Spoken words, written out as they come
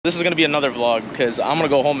This is gonna be another vlog because I'm gonna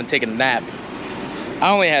go home and take a nap. I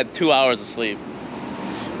only had 2 hours of sleep.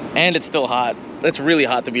 And it's still hot. It's really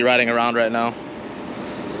hot to be riding around right now.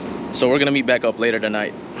 So we're gonna meet back up later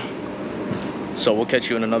tonight. So we'll catch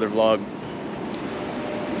you in another vlog.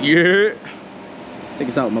 Yeah. Take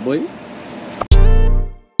us out, my boy.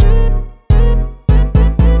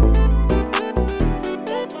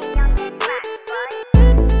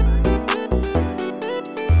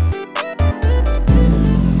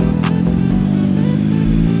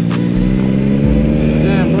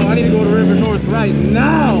 Right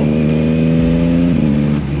now.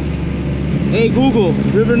 Hey Google,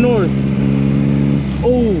 River North.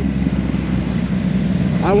 Oh,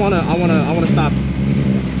 I wanna stop.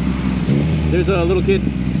 There's a little kid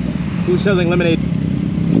who's selling lemonade.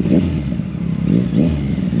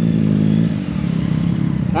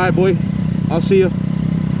 All right, boy. I'll see you.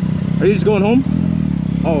 Are you just going home?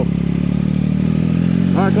 Oh.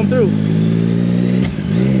 All right, come through.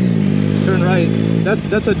 Turn right.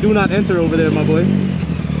 That's a do not enter over there, my boy.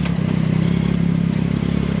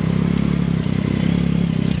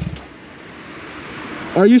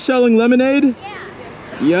 Are you selling lemonade? Yeah.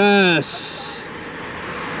 Yes.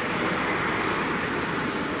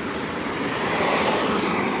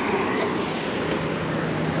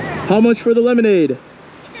 How much for the lemonade? It's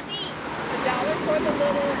a beat. $1 for the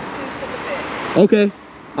little and $2 for the big. Okay,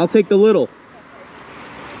 I'll take the little.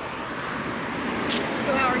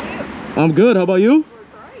 So how are you? I'm good. How about you? We're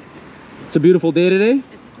great. It's a beautiful day today.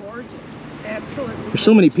 It's gorgeous. Absolutely. There's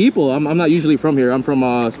so many people. I'm not usually from here. I'm from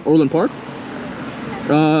Orland Park,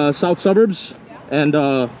 south suburbs, and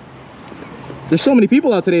there's so many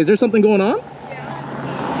people out today. Is there something going on?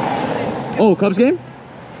 Yeah. Oh, Cubs game?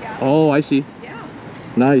 Yeah. Oh, I see. Yeah.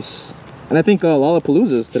 Nice. And I think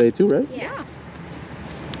Lollapalooza is today too, right? Yeah.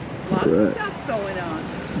 Lots of stuff going on.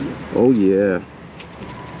 Oh yeah.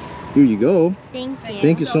 Here you go. Thank you.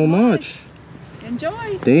 Thank you so much.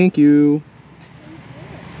 Enjoy. Thank you.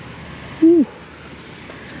 Whew.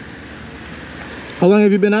 How long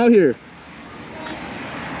have you been out here?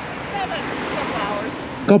 About a couple hours.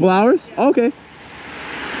 Couple hours? Yeah. Okay.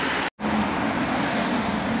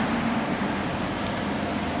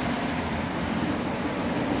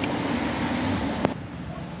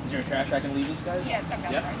 Is there a trash I can leave this, guys? Yes, I've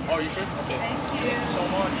got it Yeah? right here. Oh, you sure? Okay. Thank you. So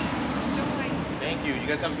much. Enjoy. Thank you. You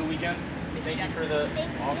guys have a good weekend. Thank you for the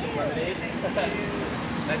awesome lemonade. Thank you.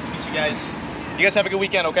 Nice to meet you guys. You guys have a good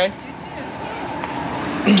weekend, okay?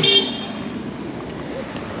 You too.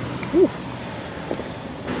 Whew.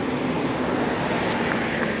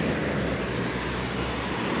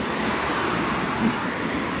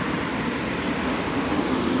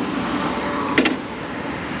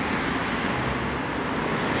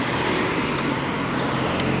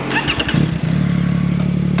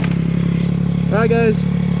 All right, guys.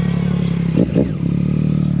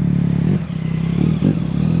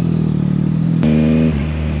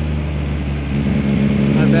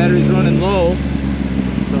 My battery's running low,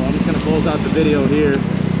 so I'm just gonna close out the video here.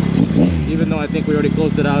 Even though I think we already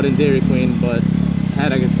closed it out in Dairy Queen, but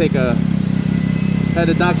had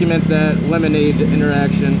to document that lemonade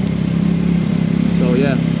interaction. So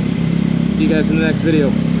yeah, see you guys in the next video.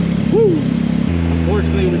 Woo!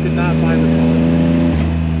 Unfortunately, we could not find the phone.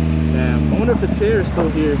 Damn, I wonder if the chair is still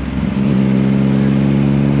here.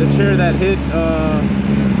 The chair that hit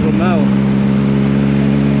Romel.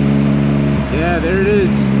 Yeah, there it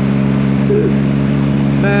is.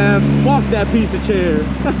 Man, fuck that piece of chair.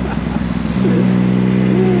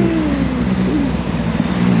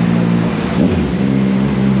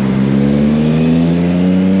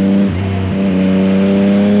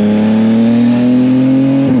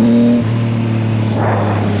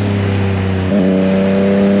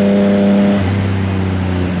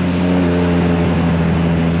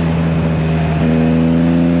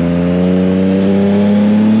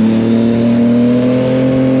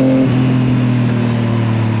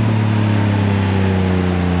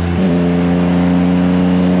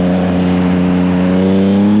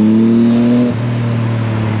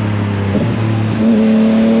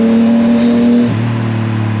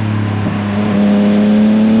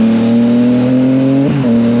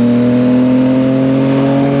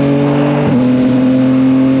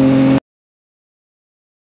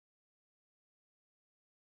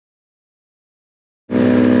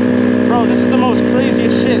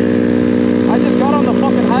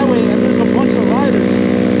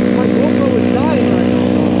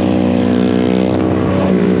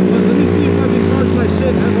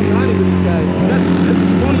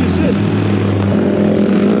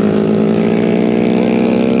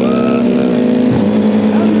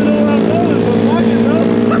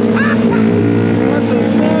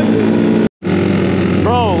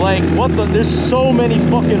 Like, what the? There's so many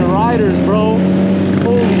fucking riders, bro.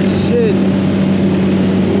 Holy shit.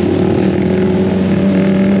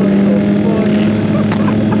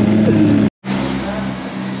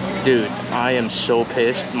 Dude, I am so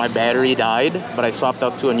pissed. My battery died, but I swapped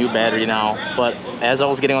out to a new battery now. But as I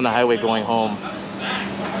was getting on the highway going home,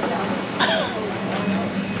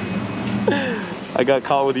 I got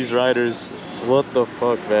caught with these riders. What the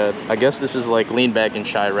fuck, man? I guess this is like lean back in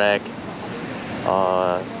Chiraq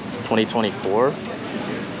 2024.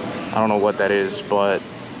 I don't know what that is, but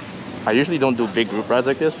I usually don't do big group rides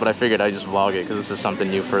like this, but I figured I'd just vlog it because this is something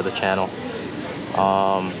new for the channel.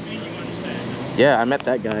 Yeah, I met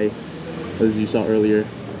that guy, as you saw earlier,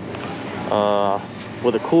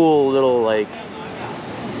 with a cool little like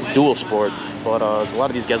dual sport, but a lot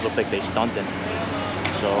of these guys look like they stunting.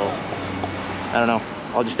 So I don't know,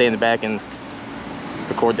 I'll just stay in the back and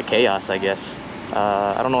record the chaos, I guess.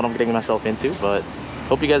 I don't know what I'm getting myself into, but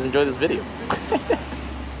hope you guys enjoy this video. I'm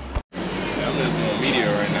just doing media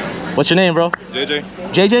right now. What's your name, bro? JJ?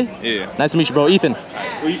 JJ? Yeah. Nice to meet you, bro. Ethan.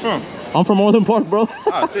 Where you from? I'm from Orland Park, bro.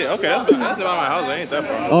 Oh shit, okay, that's about my house. I ain't that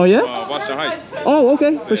far. Oh yeah? Washington Heights. Oh,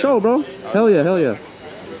 okay, for Yeah. sure, bro. Hell yeah, hell yeah.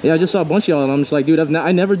 Yeah, I just saw a bunch of y'all and I'm just like, dude,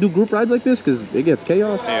 I never do group rides like this because it gets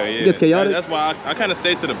chaos. Hell yeah. It gets chaotic. That's why I kind of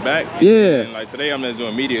stay to the back. Yeah. And like today I'm just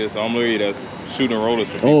doing media, so I'm literally just shooting rollers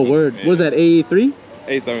for people. Oh, word. Yeah. What is that, A3?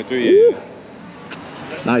 873, yeah.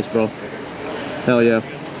 Nice, bro. Hell yeah.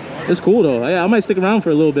 It's cool though. Yeah, I might stick around for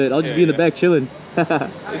a little bit. I'll just be in the back chilling.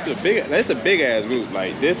 It's a big ass route.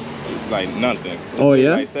 Like this is like nothing. Oh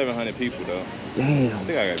yeah? Like 700 people though. Damn. I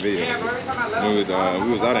think I got video.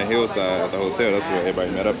 We was out in Hillside at the hotel. That's where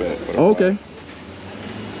everybody met up at. For the Oh, okay. party.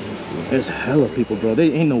 There's hella people, bro. There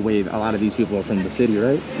ain't no way a lot of these people are from the city,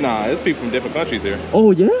 right? Nah, there's people from different countries here.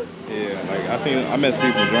 Oh yeah? Yeah, like I met some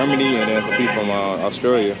people from Germany and then some people from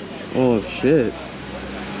Australia. Oh shit.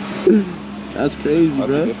 That's crazy, I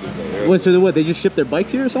bro. think this is the area. What, so what, they just ship their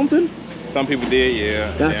bikes here or something? Some people did,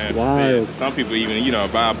 yeah. That's yeah, wild. yeah. Some people even, you know,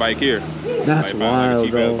 buy a bike here. That's like, buy wild, like a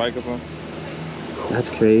cheap bro. ass bike or something. That's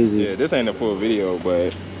crazy. Yeah, this ain't a full video,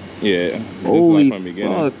 but yeah. Holy this is like from the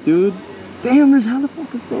beginning. fuck, dude. Damn, there's hella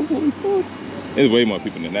fuckers, bro. Holy fuck. There's way more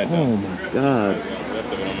people than that though. Oh my god. That's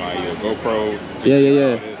on my GoPro. Yeah,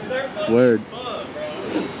 yeah. Word.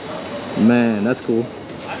 Man, that's cool.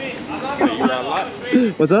 Hey, you ride a lot?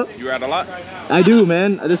 What's up? You ride a lot? I do,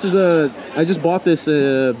 man. This is I just bought this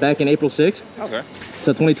back in April 6th. Okay. It's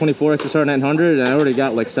a 2024 XSR 900 and I already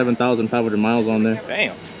got like 7,500 miles on there.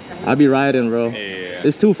 Damn. I be riding, bro. Yeah.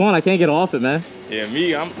 It's too fun. I can't get off it, man.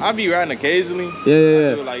 Yeah, I be riding occasionally.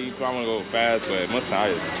 Yeah. I feel like you probably want to go fast, but most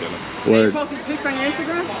times I'm chilling. Are you Word. posting pics on your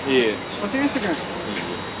Instagram? Yeah. What's your Instagram?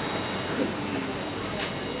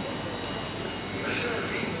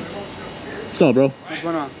 What's up, bro? What's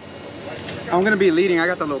going on? I'm gonna be leading. I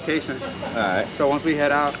got the location. Alright. So once we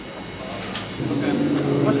head out.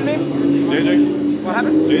 What's your name? JJ? What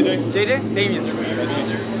happened? JJ? JJ? Damien.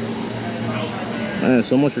 Man,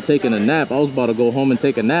 so much for taking a nap. I was about to go home and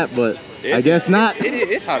take a nap, but I guess not.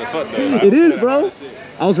 It's hot as fuck though. Like, It is, I'm bro. hot as shit.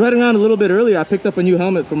 I was riding around a little bit earlier. I picked up a new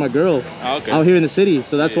helmet for my girl Oh, okay. out here in the city.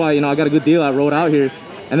 So that's Yeah. why, you know, I got a good deal. I rode out here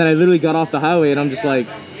and then I literally got off the highway and I'm just like,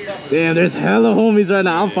 damn, there's hella homies right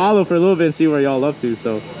now. I'll follow for a little bit and see where y'all up to.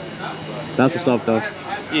 So that's what's up though.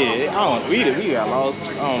 Yeah, we got lost.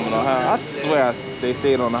 I don't know how. I swear they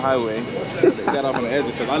stayed on the highway. They got off on the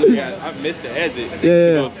exit because I missed the exit to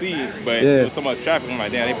go see it, but there was so much traffic. I'm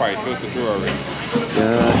like, damn, they probably filtered through already.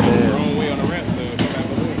 Yeah, Wrong way on the ramp, so come back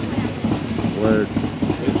over. word.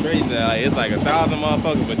 It's crazy. Like, it's like 1,000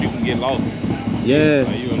 motherfuckers, but you can get lost. Yeah,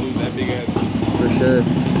 Like, you gonna lose that big ass. for sure.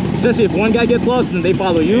 Especially if one guy gets lost, then they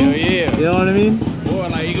follow you. Hell yeah. You know what I mean? Or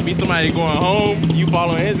like it could be somebody going home, you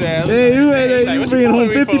following his ass. Hey, you, like, hey, like, you what bringing home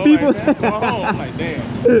following me 50 for? people? Like, man, I'm going home. I'm like, damn.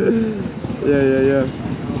 Yeah.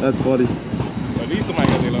 That's funny. At least somebody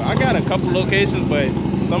got their I got a couple locations, but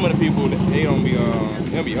some of the people they don't be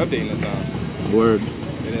updating the time. Word.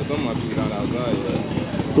 And then some of my people not outside yet.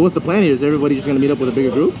 So what's the plan here? Is everybody just gonna meet up with a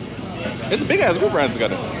bigger group? It's a big ass group riding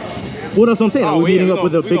together. What else I'm saying? Are we meeting up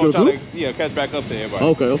with a bigger group? Yeah, catch back up to everybody.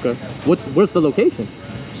 Okay. Where's the location?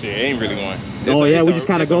 Shit, ain't really going. We just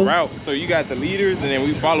kind of go. Route. So you got the leaders, and then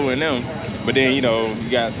we following them. But then you know you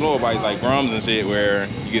got slower bikes like Grums and shit, where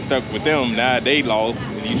you get stuck with them. Now they lost,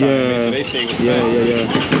 and you try to make sure they stay with them.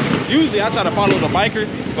 Yeah. Usually I try to follow the bikers.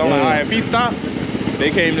 So I'm like, all right, if he stopped, they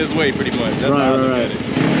came this way pretty much. That's how I look at it.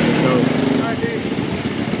 So,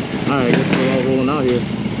 all right, guess we're all rolling out here.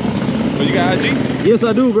 So you got IG? Yes,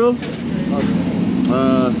 I do, bro.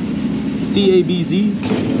 TABZ.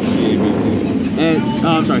 And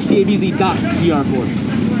I'm sorry,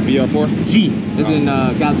 TABZ.gr4. BR4? G. It's in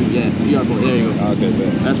Gazu, yeah. BR4. There you go. Okay,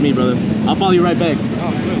 bet. That's me, brother. I'll follow you right back.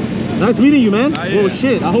 Oh, good. Nice meeting you, man. Yeah. Well,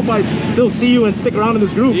 shit. I hope I still see you and stick around in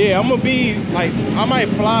this group. Yeah, I'm gonna be like, I might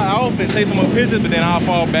fly off and take some more pictures, but then I'll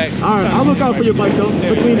fall back. All right, I'll look out for your bike though. It's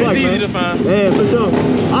a clean bike, It's easy man. to find. Yeah, for sure.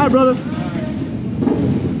 All right, brother.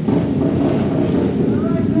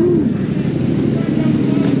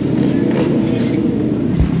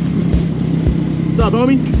 What's up,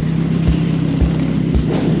 homie?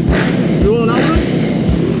 You rolling out with it?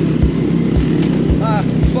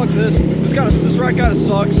 Fuck this. This ride kind of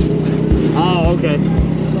sucks. Oh, okay. I'm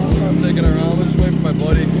not taking it around. I'm just waiting for my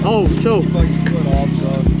buddy. Oh, show. He's like split off, so.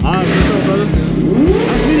 All right, what's up, brother?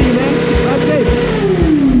 Nice meeting you, man. Drive safe.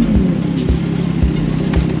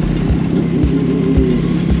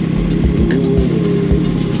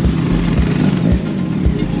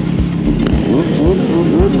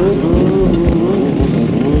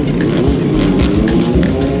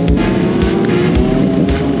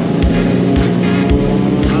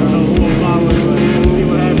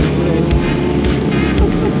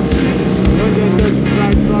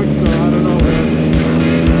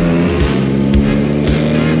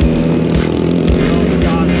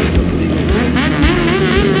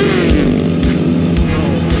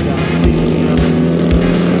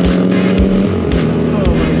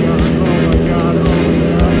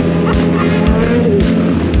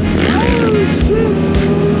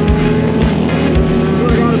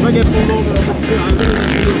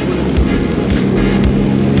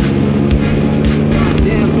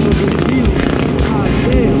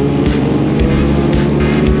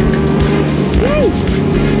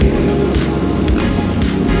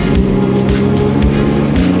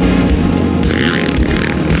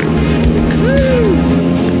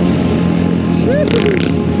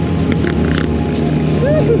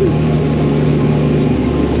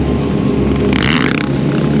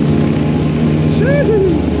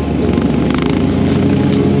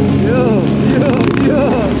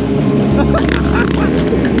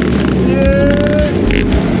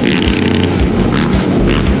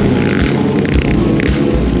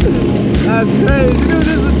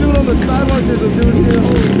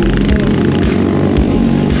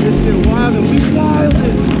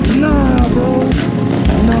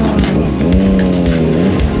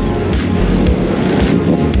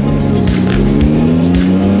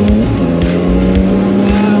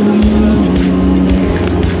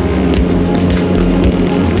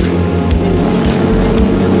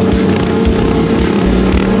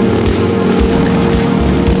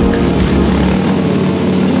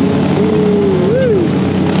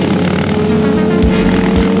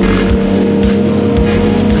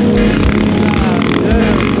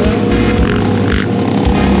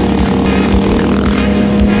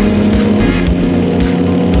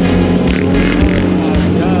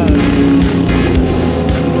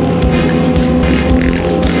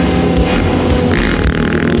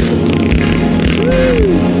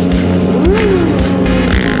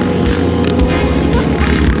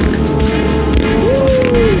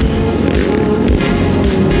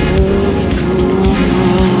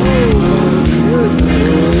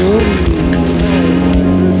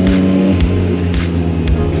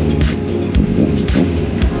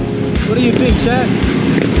 What do you think, chat?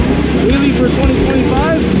 Wheelie for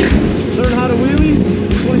 2025? Learn how to wheelie in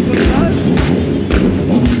 2025?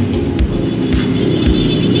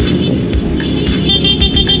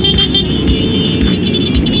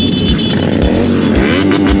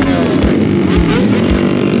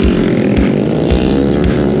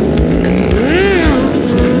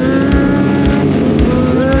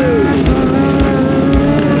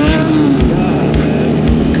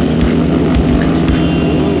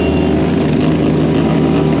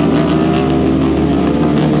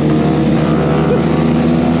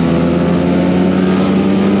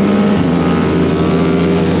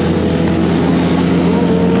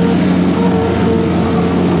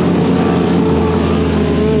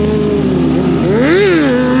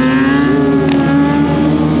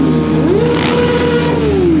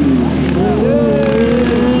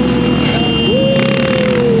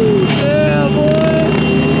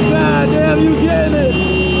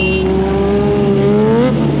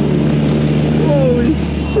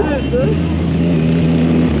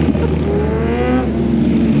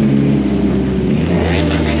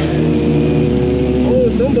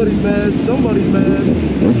 Somebody's mad. Somebody's mad.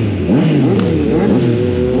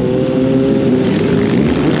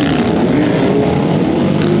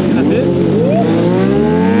 That's it.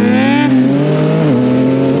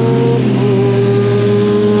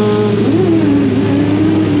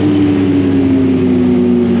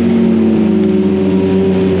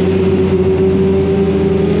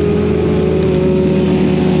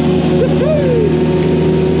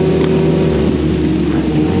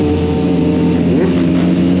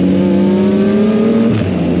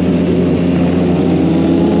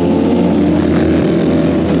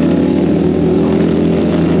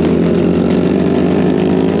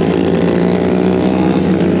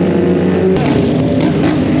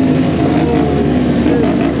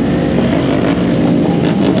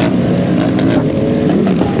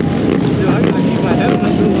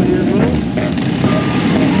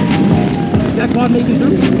 that quad making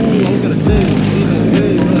through? Ooh, I was gonna say, ain't no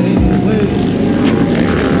way, bro, ain't no way.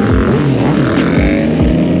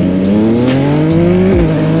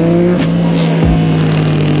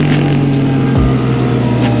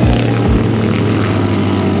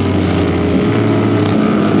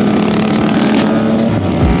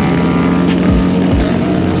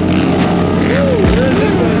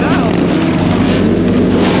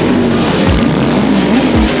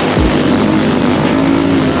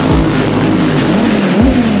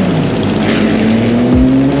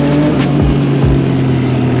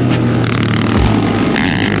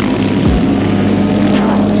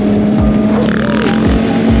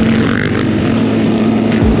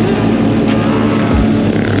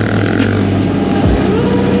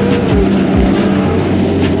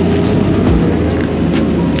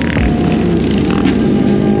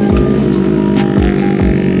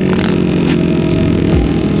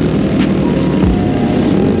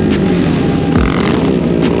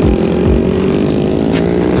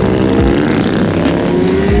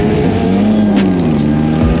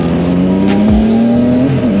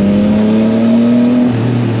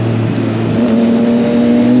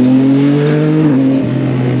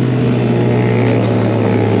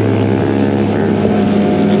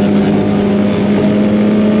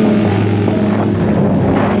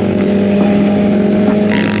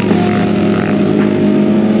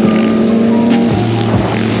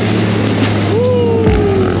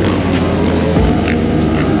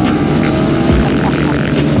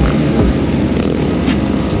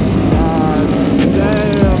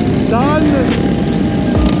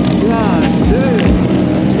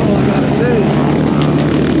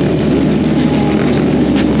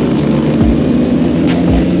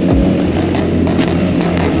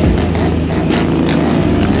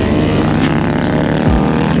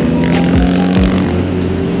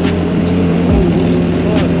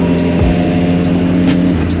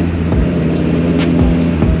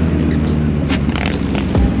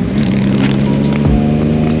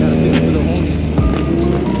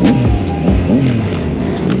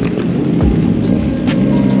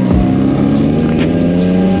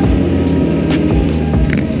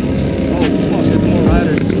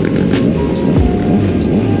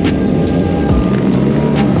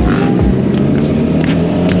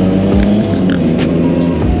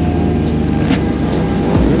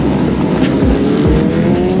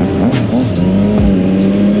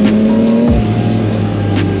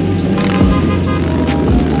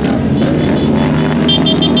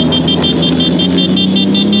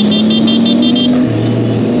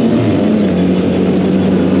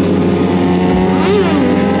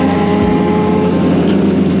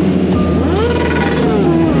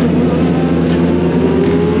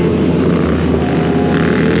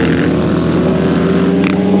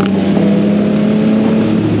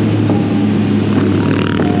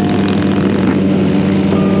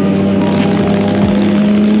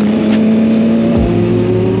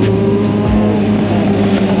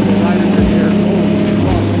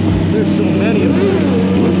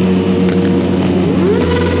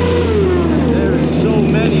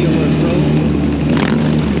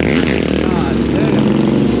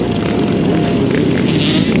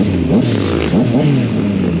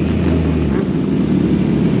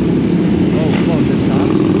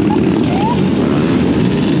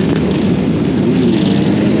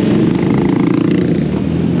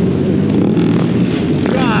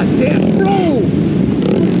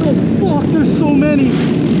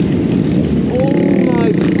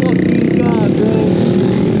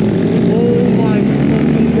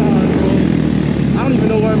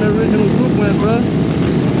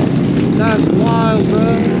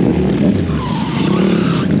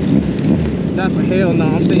 That's what, hell no,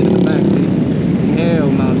 I'm staying in the back, dude.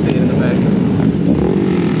 Hell no, I'm staying in the back.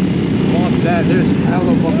 Fuck that, there's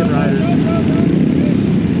hella fucking riders.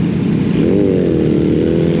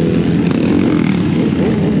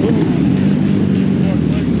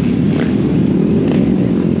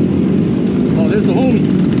 Oh, there's the homie.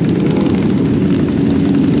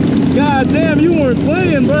 God damn, you weren't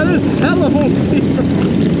playing, bro. There's hella homies here.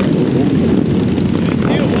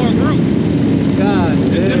 Still more groups. God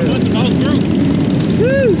damn. There's a bunch of those groups.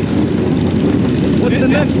 Sheesh. What's the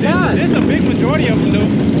next spot? There's a big majority of them, though.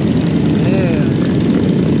 Yeah.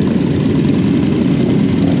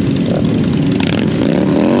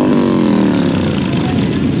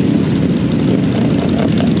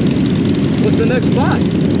 What's the next spot?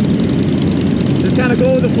 Just kind of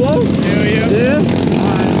go with the flow? Hell yeah. Yeah?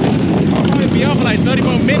 Alright. I'll probably be out for like 30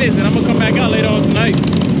 more minutes and I'm gonna come back out later on tonight.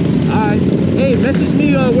 Alright. Hey, message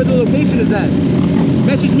me where the location is at.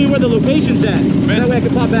 Message me where the location's at. That way I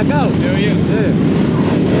can pop back out. Hell yeah. Yeah.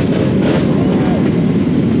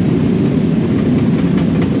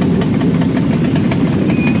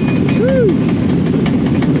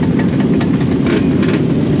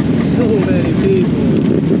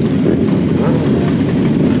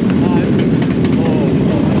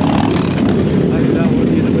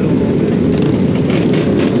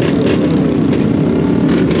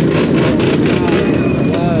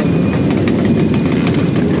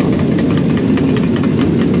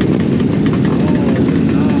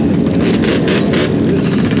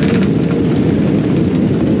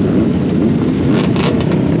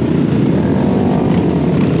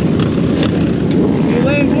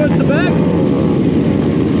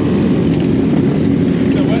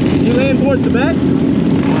 staying towards the back?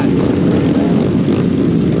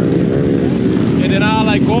 And then I'll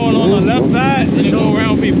like going on the left side and then go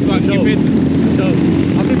around people so I can get pictures. So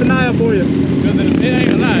I'll keep an eye out for you. Because it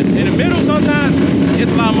ain't a lot. In the middle sometimes,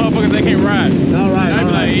 it's a lot of motherfuckers that can't ride. All right, I'd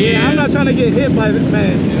be like, yeah. I'm not trying to get hit by the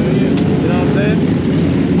man. Yeah. You know what I'm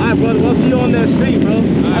saying? All right, brother. We'll see you on that street, bro.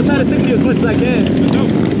 I'll try to stick with you as much as I can. For sure.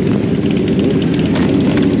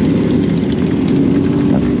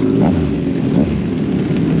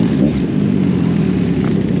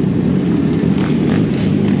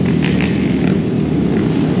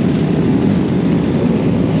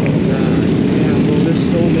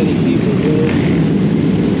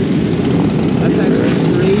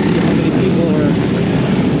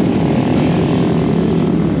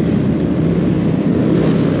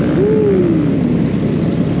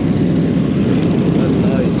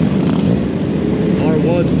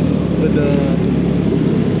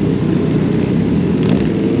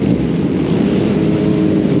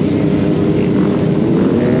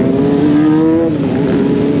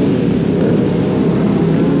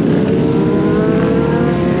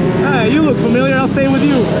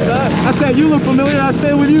 You look familiar, I'll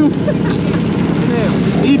stay with you.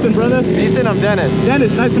 Ethan, brother. Ethan, I'm Dennis.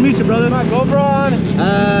 Dennis, nice to meet you, brother. My GoPro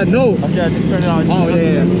on? No. Okay, I just turned it on. Oh,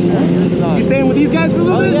 yeah. You staying with these guys for a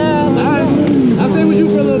little bit? Yeah. All right. I'll stay with you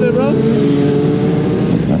for a little bit, bro.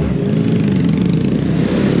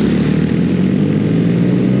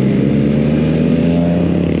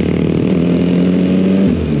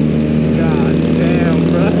 God damn,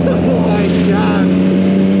 bro. Oh, my God.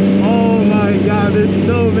 Oh, my God. There's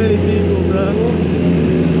so many people, bro.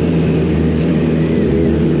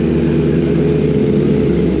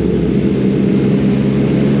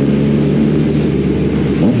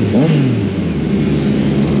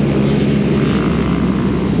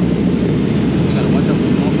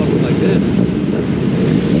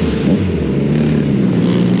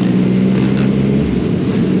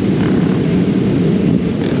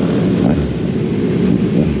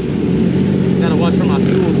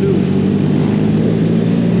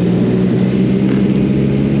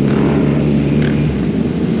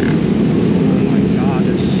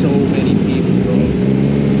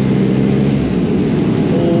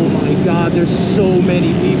 There's so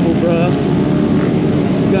many people, bro.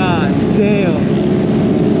 God damn.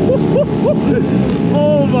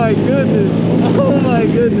 Oh my goodness. Oh my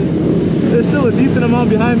goodness. There's still a decent amount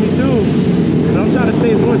behind me too. But I'm trying to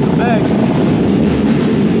stay towards the back.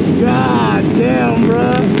 God damn,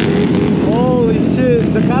 bro. Holy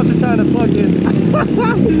shit. The cops are trying to fucking...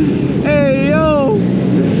 Hey, yo.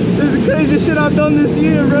 This is the craziest shit I've done this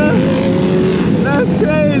year, bro. That's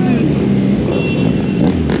crazy.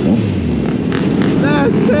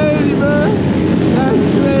 That's crazy, bro. That's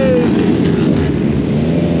crazy.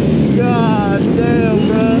 God damn,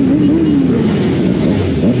 bro.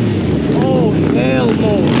 Oh, hell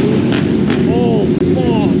no. Oh,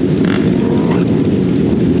 fuck.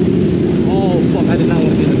 Oh, fuck. I did not want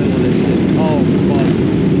to be in the middle of this shit. Oh, fuck.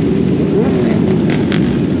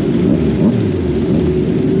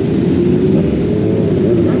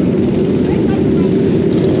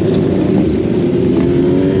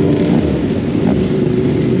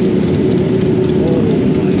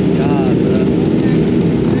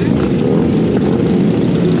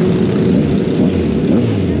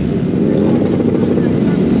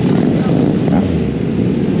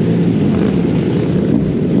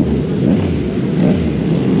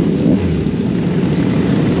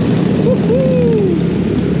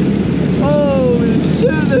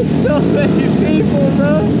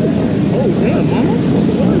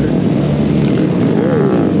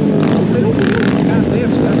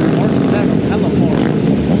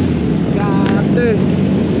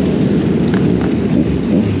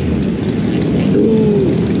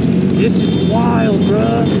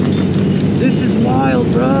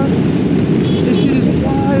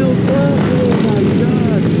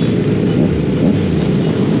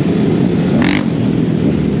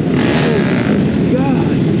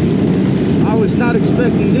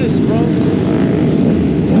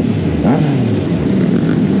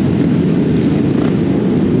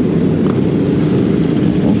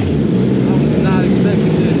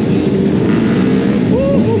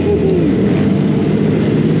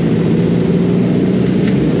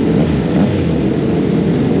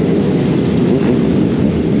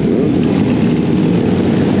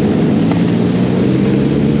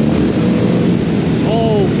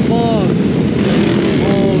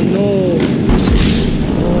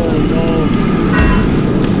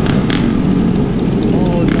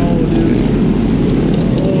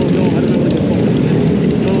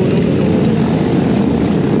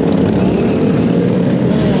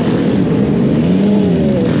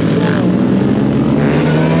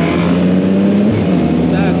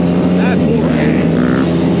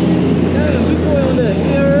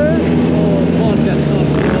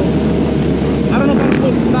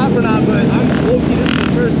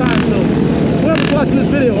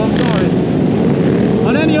 video, I'm sorry.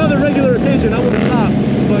 On any other regular occasion, I would have stopped.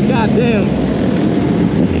 But goddamn.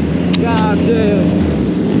 Goddamn.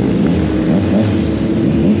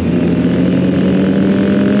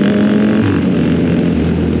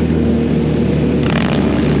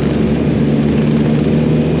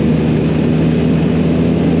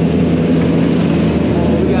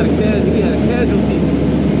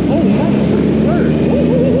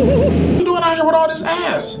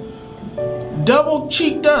 Double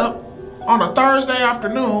cheeked up on a Thursday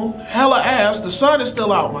afternoon, hella ass. The sun is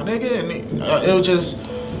still out, my nigga, and it was just,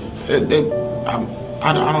 I don't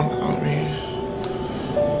know. I mean,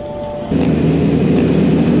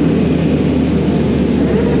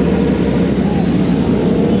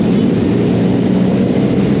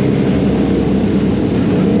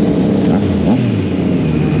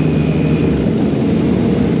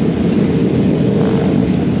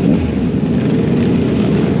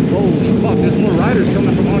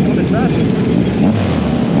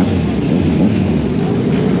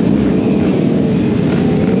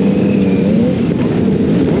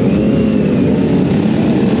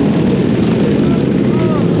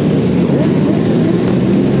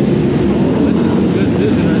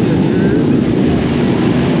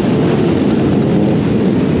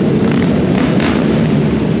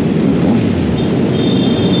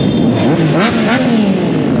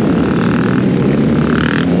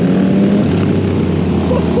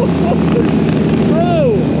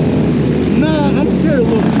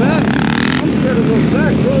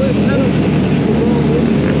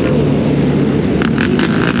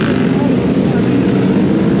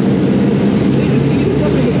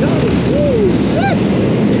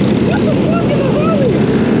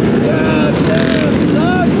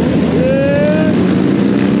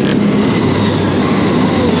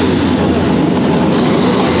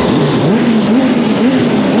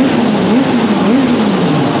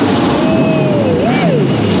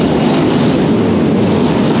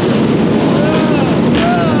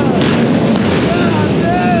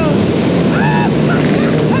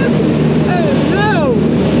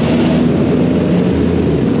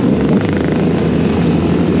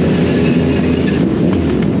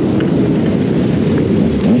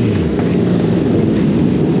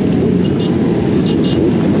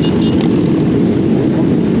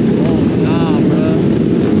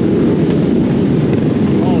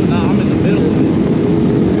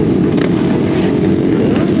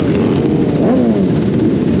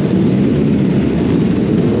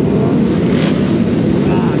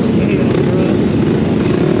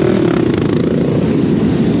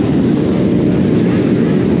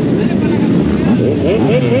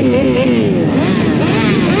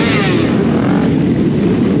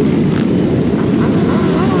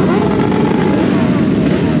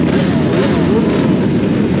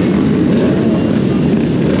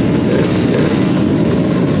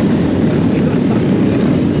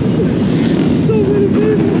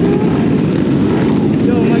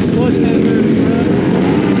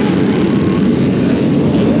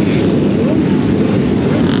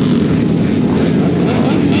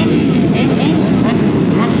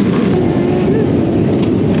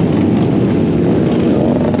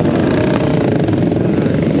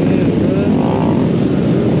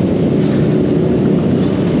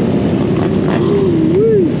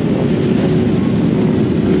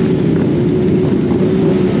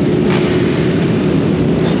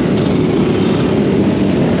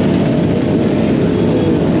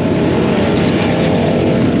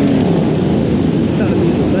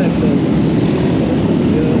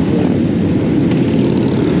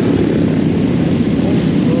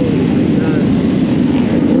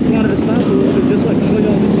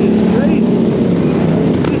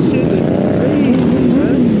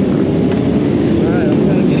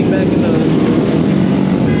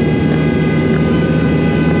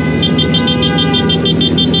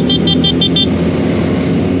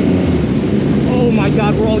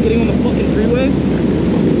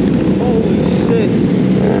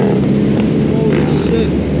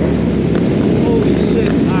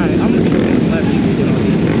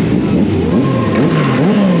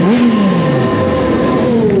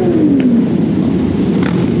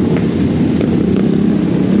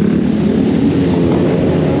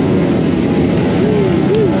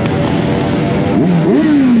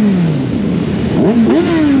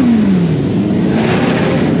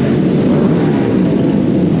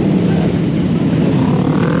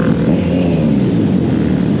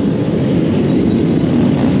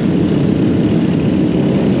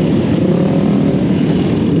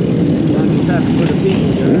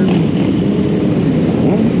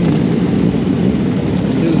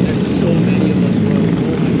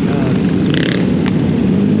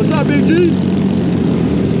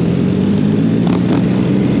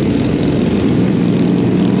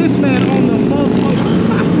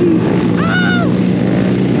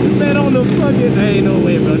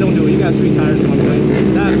 tires, my boy.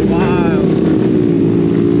 That's wild.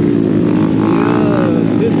 Yeah,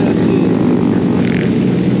 hit that shit.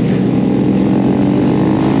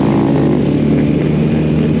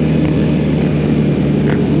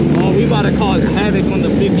 Oh, we about to cause havoc on the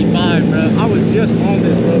 55, bro. I was just on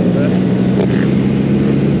this road, bro.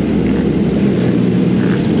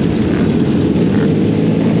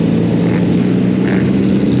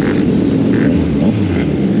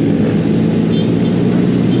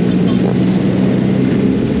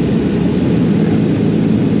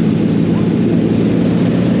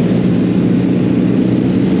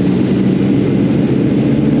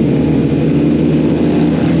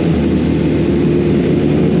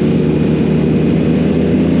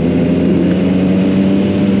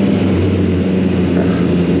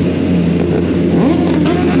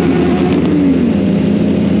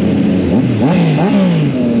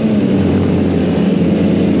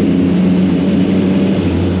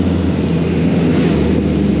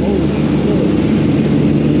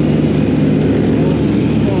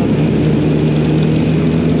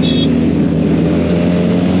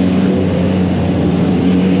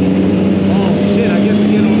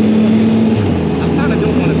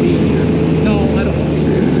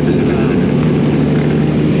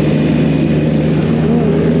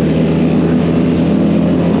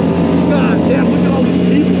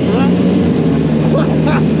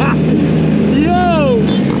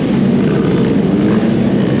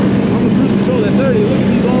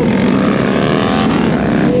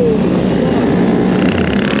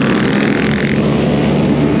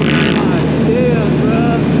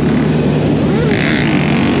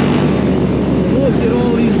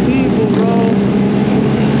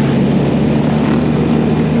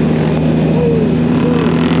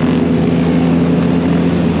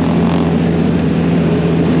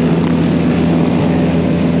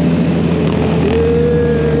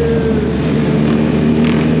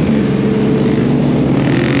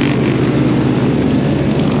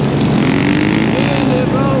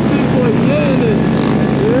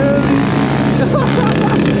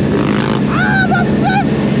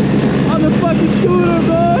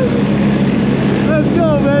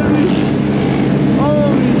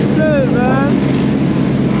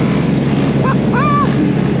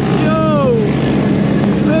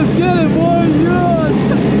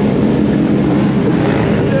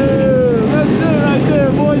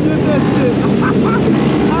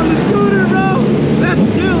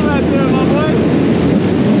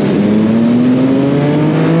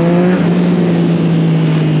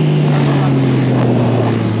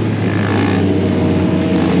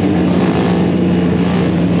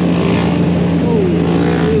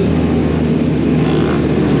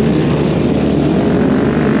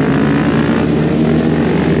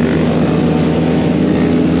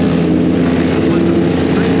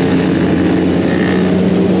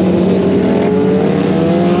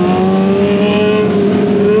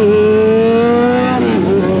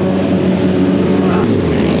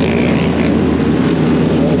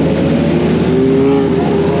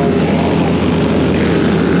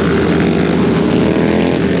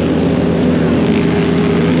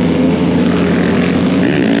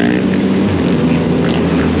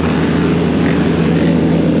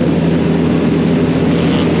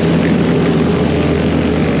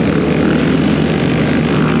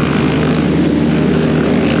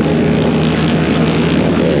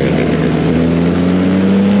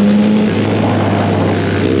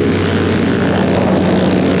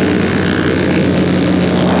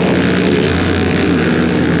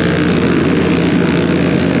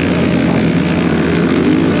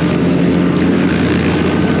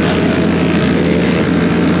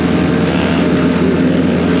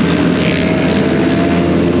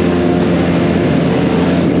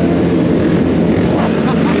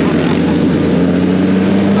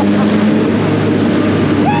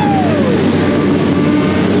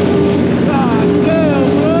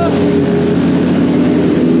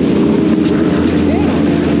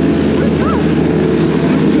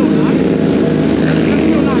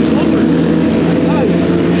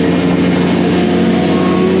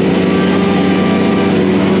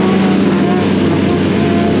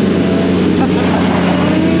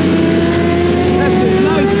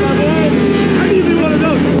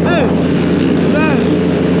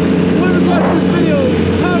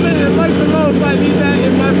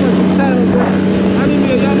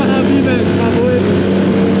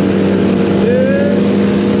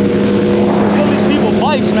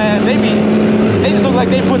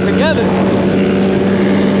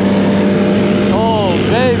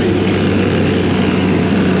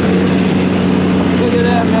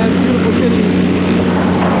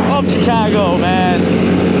 Chicago, man.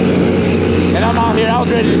 I'm out here. I was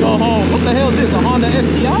ready to go home. What the hell is this? A Honda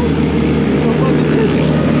STI? What the fuck is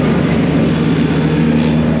this?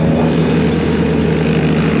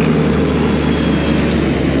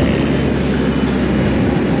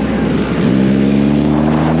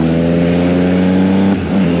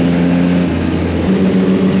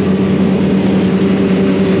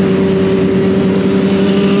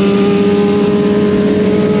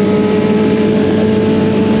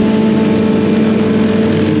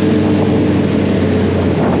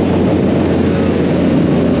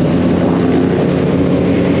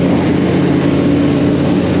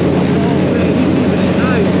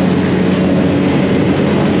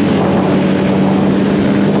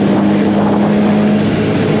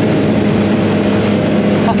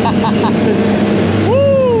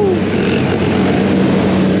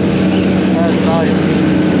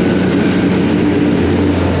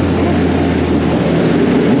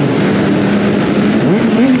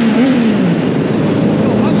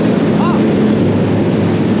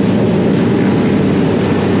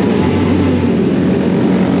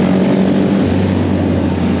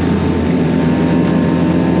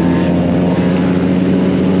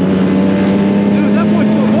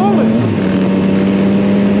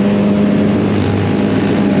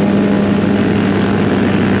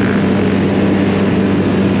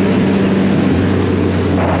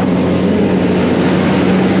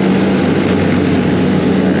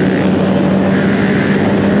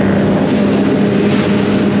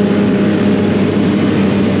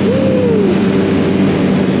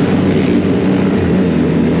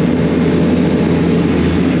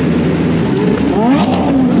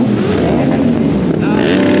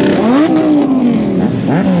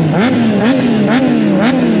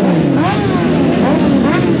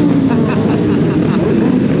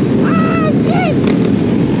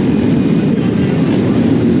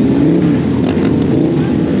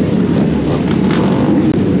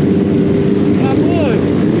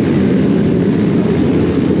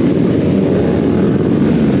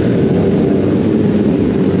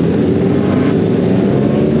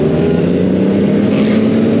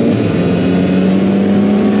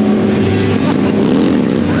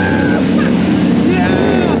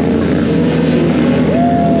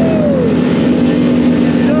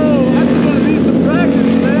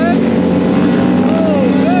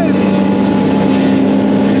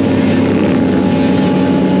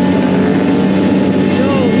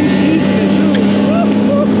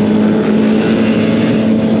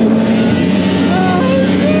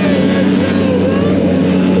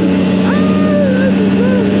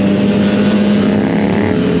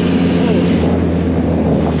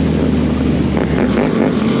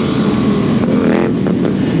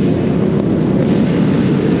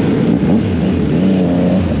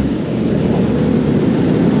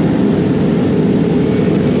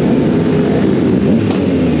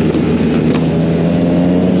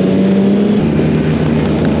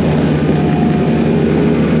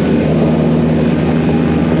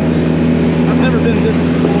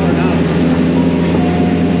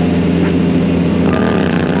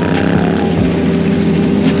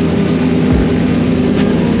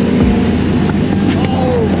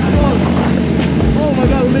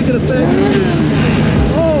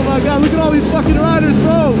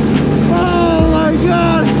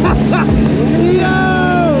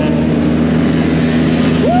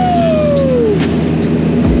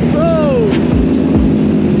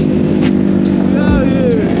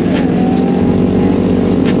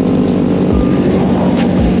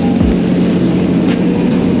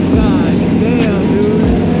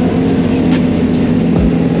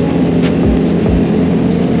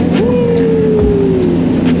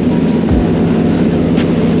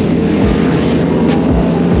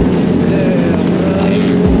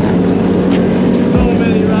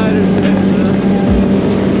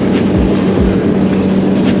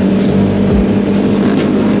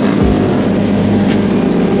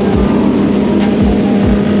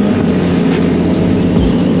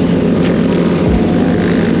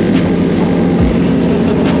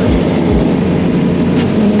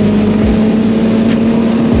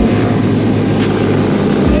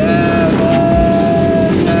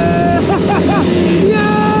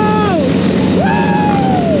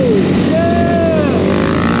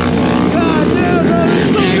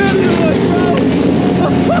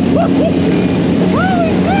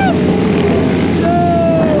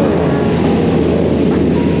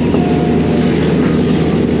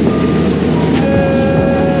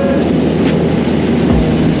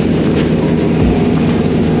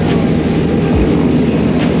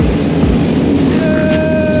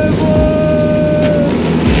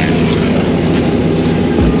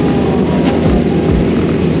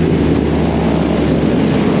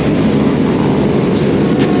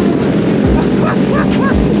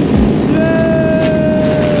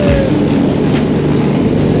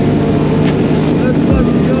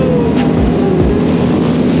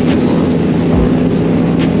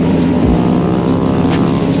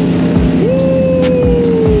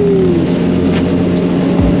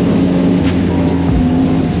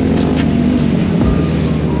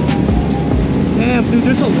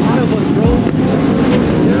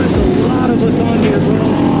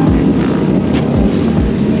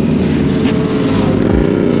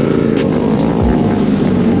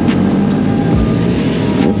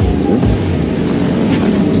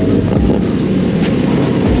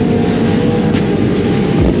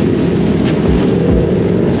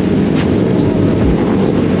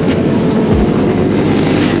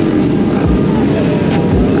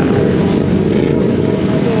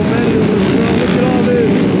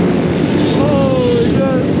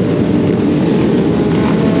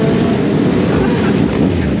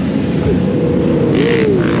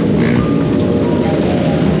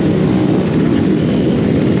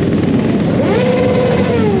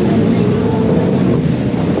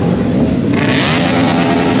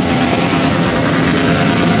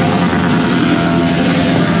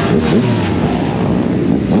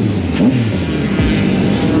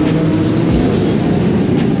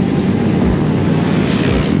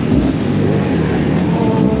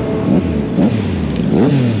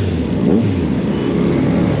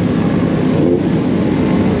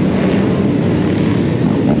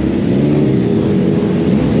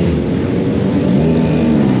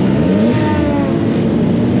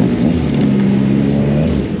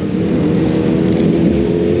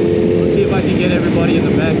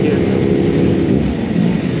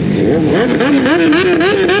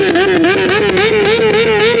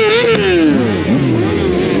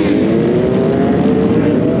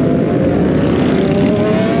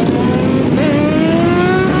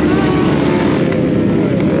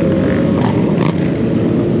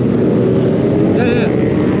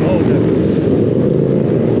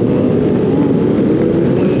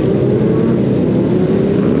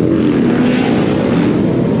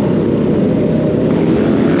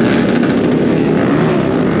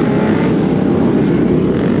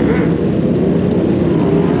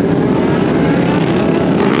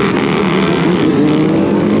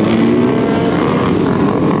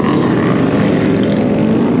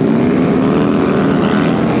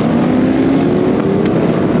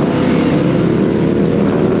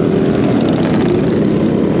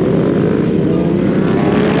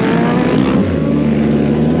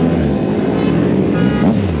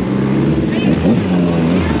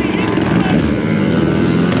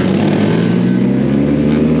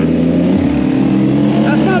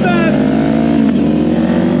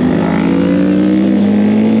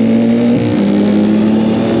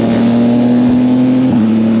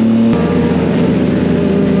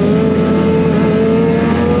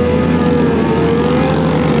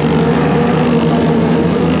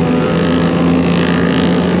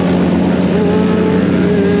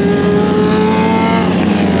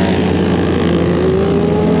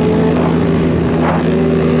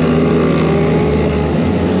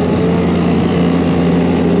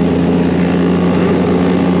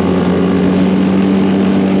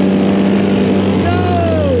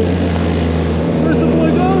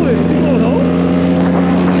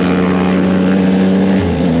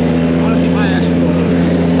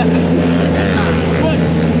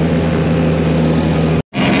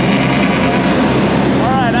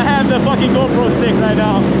 fucking GoPro stick right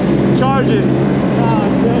now. Charging.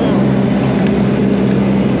 God damn.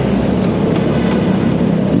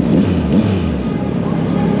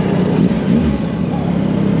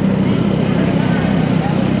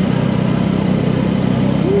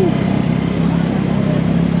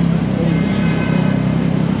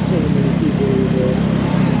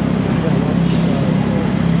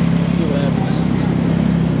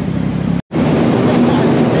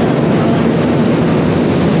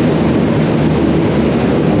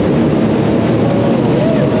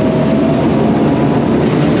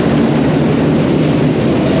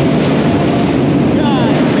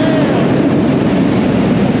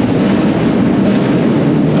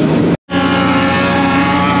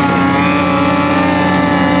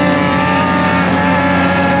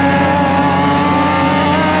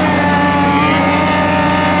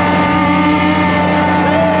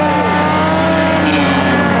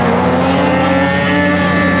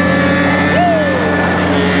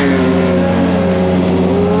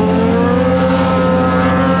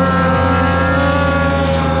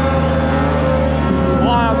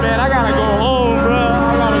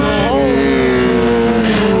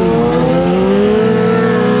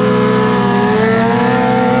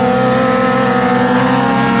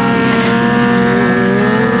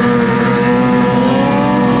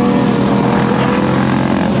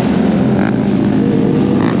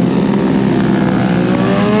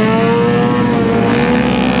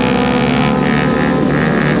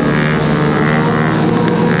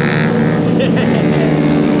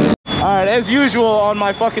 As usual on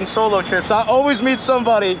my fucking solo trips, I always meet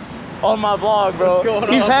somebody on my vlog, bro.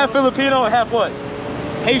 He's half Filipino and half what?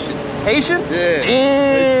 Haitian. Haitian? Yeah.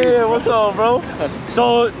 Yeah. What's up, bro?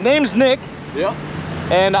 So name's Nick. Yeah.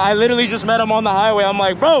 And I literally just met him on the highway. I'm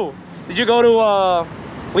like, bro, did you go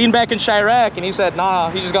to Back In Chiraq? And he said, nah,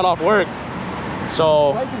 he just got off work.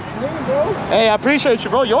 So Life is clean, bro. hey, I appreciate you,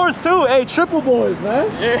 bro. Yours too. Hey, triple boys,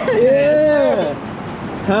 man. Yeah. Yeah.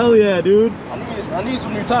 Hell yeah, dude. I need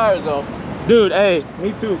some new tires though. Dude, hey,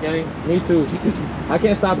 me too, gang. Me too. I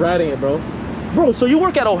can't stop riding it, bro. Bro, so you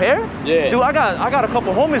work at O'Hare? Yeah. Dude, I got a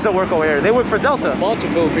couple homies that work O'Hare. They work for Delta. A bunch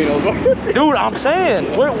of Filipinos. Dude, I'm saying,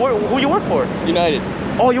 who you work for? United.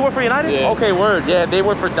 Oh, you work for United? Yeah. Okay, word. Yeah, they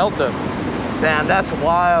work for Delta. Damn, that's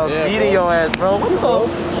wild. Yeah, Beating bro. your ass, bro.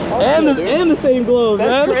 Dude. And the same gloves,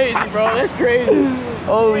 That's man. crazy, bro. That's crazy.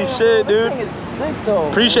 Holy shit, dude. This thing is sick though.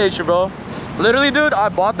 Appreciate you, bro. Literally, dude, I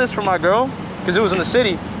bought this for my girl because it was in the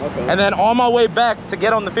city. Okay. And then on my way back to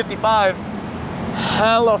get on the 55,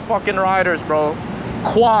 hella fucking riders, bro.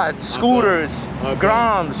 Quads, scooters, Okay.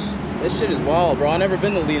 Groms. This shit is wild, bro. I never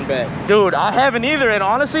been to lean back. Dude, I haven't either. And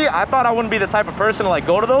honestly, I thought I wouldn't be the type of person to like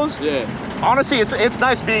go to those. Yeah. Honestly, it's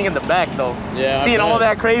nice being in the back though. Yeah. I Seeing all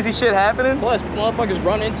bet. that crazy shit happening. Plus, motherfuckers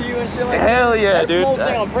run into you and shit like that. Hell yeah, That's dude. the whole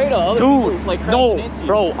thing I'm afraid of. Other Dude, people, like, crashing no, into you.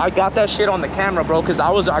 bro, I got that shit on the camera, bro, because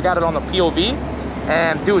I got it on the POV,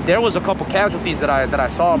 and dude, there was a couple casualties that I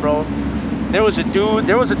saw, bro. There was a dude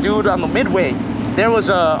on the midway. There was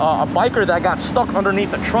a biker that got stuck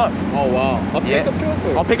underneath a truck. Oh wow. A Yeah. pickup truck?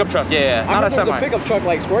 Or? A pickup truck, yeah, I not a remember semi. the pickup truck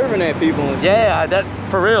like swerving at people and shit. Yeah, that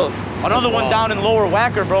for real. Another one Wow. down in Lower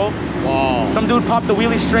Whacker, bro. Wow. Some dude popped the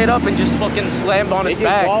wheelie straight up and just fucking slammed on It his gets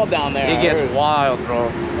back. wild down there. It I gets heard. wild, bro.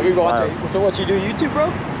 Have you watched Wild. it? So what you do, YouTube, bro?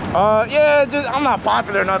 Yeah, just I'm not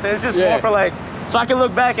popular or nothing. It's just Yeah. more for like, so I can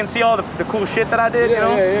look back and see all the cool shit that I did. Yeah, you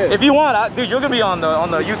know. yeah, yeah. If you want, dude, you're gonna be on the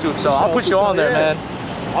YouTube, so I'll put you on there, yeah. man.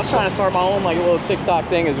 I'm trying to start my own like little TikTok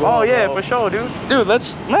thing as well. Oh yeah, bro. for sure, dude. Dude,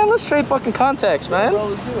 let's trade fucking contacts, man. Bro,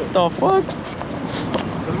 let's do it. The fuck,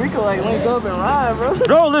 'Cause we could like link up and ride, bro.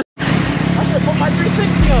 bro? Let's. I should put my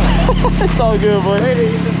 360 on. It's all good, boy. Later,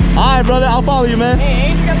 Ethan. All right, brother, I'll follow you, man.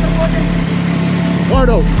 Hey, ain't you got the fucking?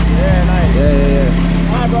 Gordo. Yeah, nice.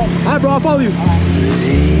 Yeah. All right, bro. All right, bro, I'll follow you.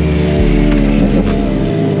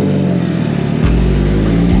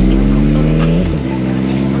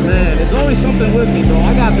 Man, there's always something with me, bro.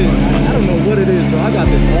 I got this, I don't know what it is, bro. I got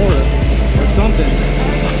this aura or something.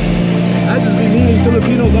 I just be meeting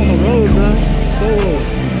Filipinos on the road, bro. Solo.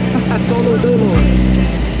 Solo dolo.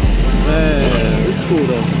 Man, this is cool,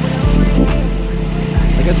 though.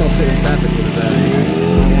 I guess I'll sit in traffic with the bag. I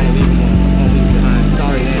don't want to leave you behind.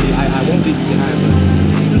 Sorry, Andy. I won't leave you behind, but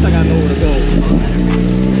since I got nowhere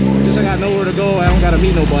to go, I don't got to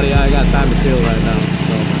meet nobody. I got time to chill right now,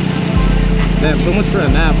 so. Damn, so much for a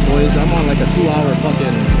nap, boys. I'm on like a 2 hour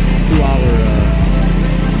fucking, 2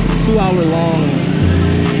 hour long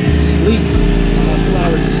sleep. I'm on 2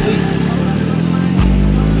 hours of sleep.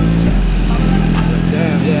 But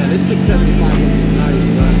damn, yeah, this 675 would be nice,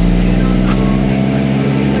 man.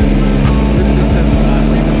 This 675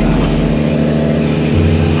 would be nice.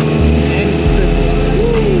 And it's triple.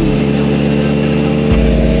 Woo!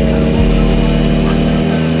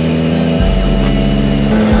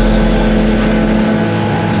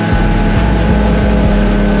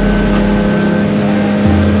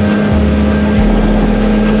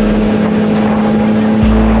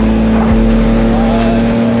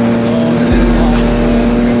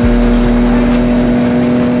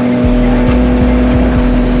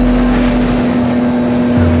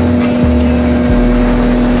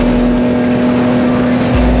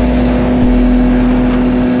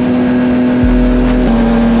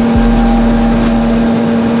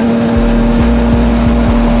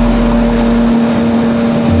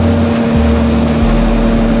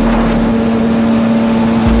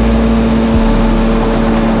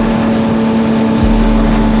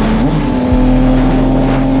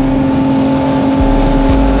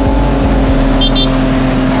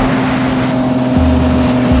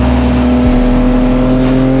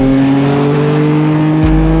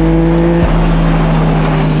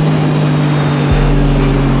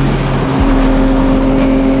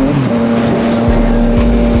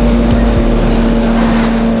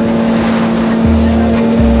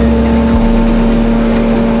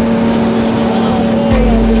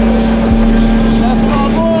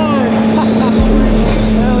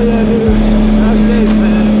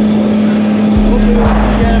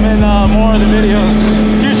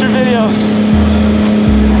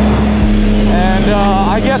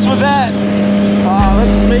 guess with that,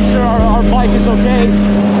 let's make sure our bike is okay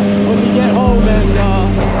when we get home, and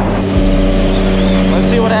let's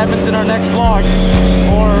see what happens in our next vlog,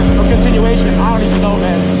 or a continuation. I don't even know,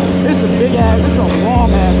 man. This is a big ass, this is a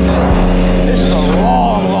long ass day. This is a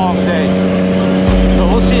long day. So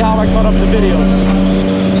we'll see how I cut up the videos.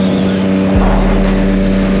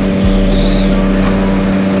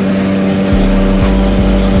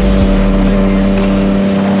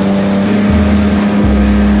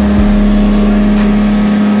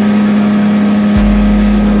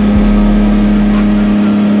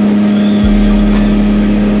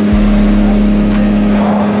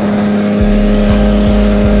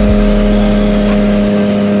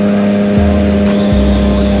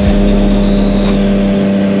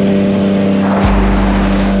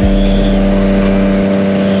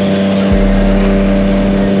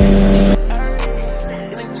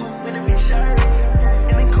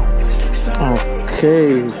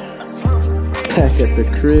 Okay, back at the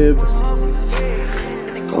crib.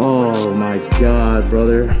 Oh my god,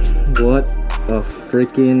 brother, what a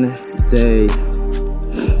freaking day.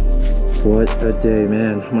 What a day,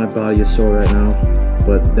 man. My body is sore right now,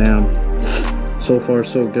 but damn, so far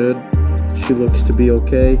so good. She looks to be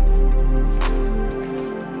okay.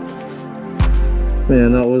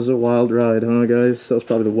 Man, that was a wild ride, huh guys? That was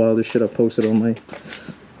probably the wildest shit I posted on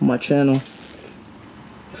my channel.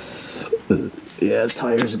 Yeah, the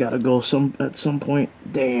tires gotta go at some point.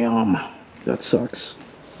 Damn, that sucks.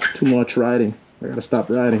 Too much riding. I gotta stop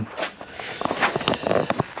riding.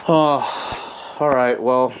 Oh, all right.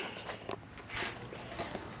 Well,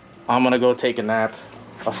 I'm gonna go take a nap,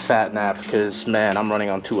 a fat nap, because man, I'm running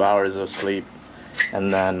on 2 hours of sleep,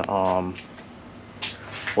 and then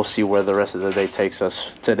we'll see where the rest of the day takes us.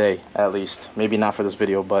 Today, at least. Maybe not for this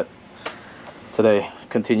video, but today.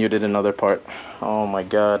 Continued in another part. Oh my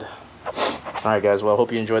god. Alright guys, well, I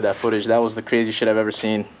hope you enjoyed that footage. That was the craziest shit I've ever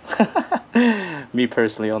seen. Me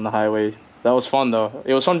personally on the highway. That was fun though.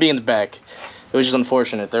 It was fun being in the back. It was just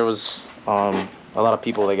unfortunate. There was a lot of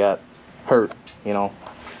people that got hurt, you know.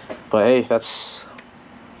 But hey, that's...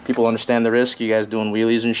 people understand the risk. You guys doing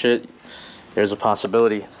wheelies and shit. There's a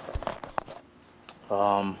possibility.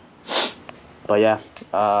 But yeah,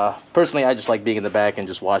 personally I just like being in the back and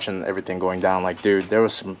just watching everything going down. Like, dude, there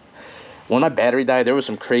was some... when my battery died, there was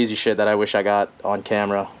some crazy shit that I wish I got on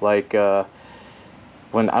camera. Like,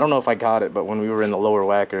 when, I don't know if I got it, but when we were in the lower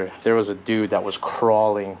whacker, there was a dude that was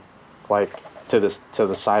crawling, like, to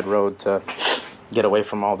the side road to get away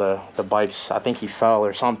from all the bikes. I think he fell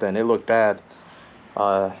or something. It looked bad.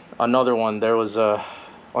 Another one, there was,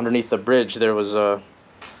 underneath the bridge, there was,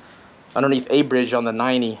 underneath a bridge on the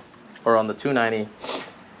 90, or on the 290,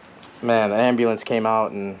 man, the ambulance came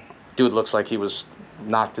out, and dude looks like he was...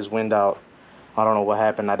 knocked his wind out. I don't know what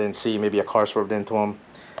happened. I didn't see. Maybe a car swerved into him.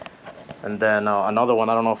 And then another one,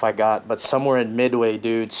 I don't know if I got, but somewhere in Midway,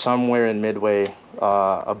 dude, somewhere in Midway,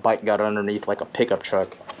 a bike got underneath like a pickup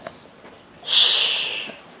truck.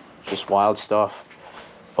 Just wild stuff.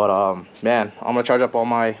 But man, I'm gonna charge up all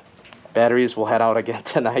my batteries. We'll head out again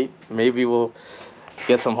tonight. Maybe we'll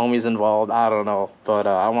get some homies involved. I don't know, but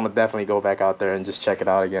I want to definitely go back out there and just check it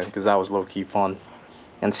out again, because that was low-key fun.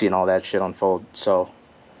 And seeing all that shit unfold. So,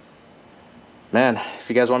 man, if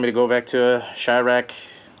you guys want me to go back to Chiraq,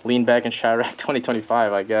 lean back in Chiraq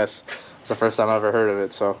 2025, I guess. It's the first time I've ever heard of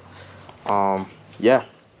it. So, yeah.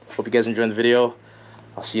 Hope you guys enjoyed the video.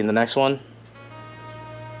 I'll see you in the next one.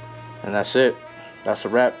 And that's it. That's a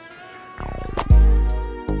wrap.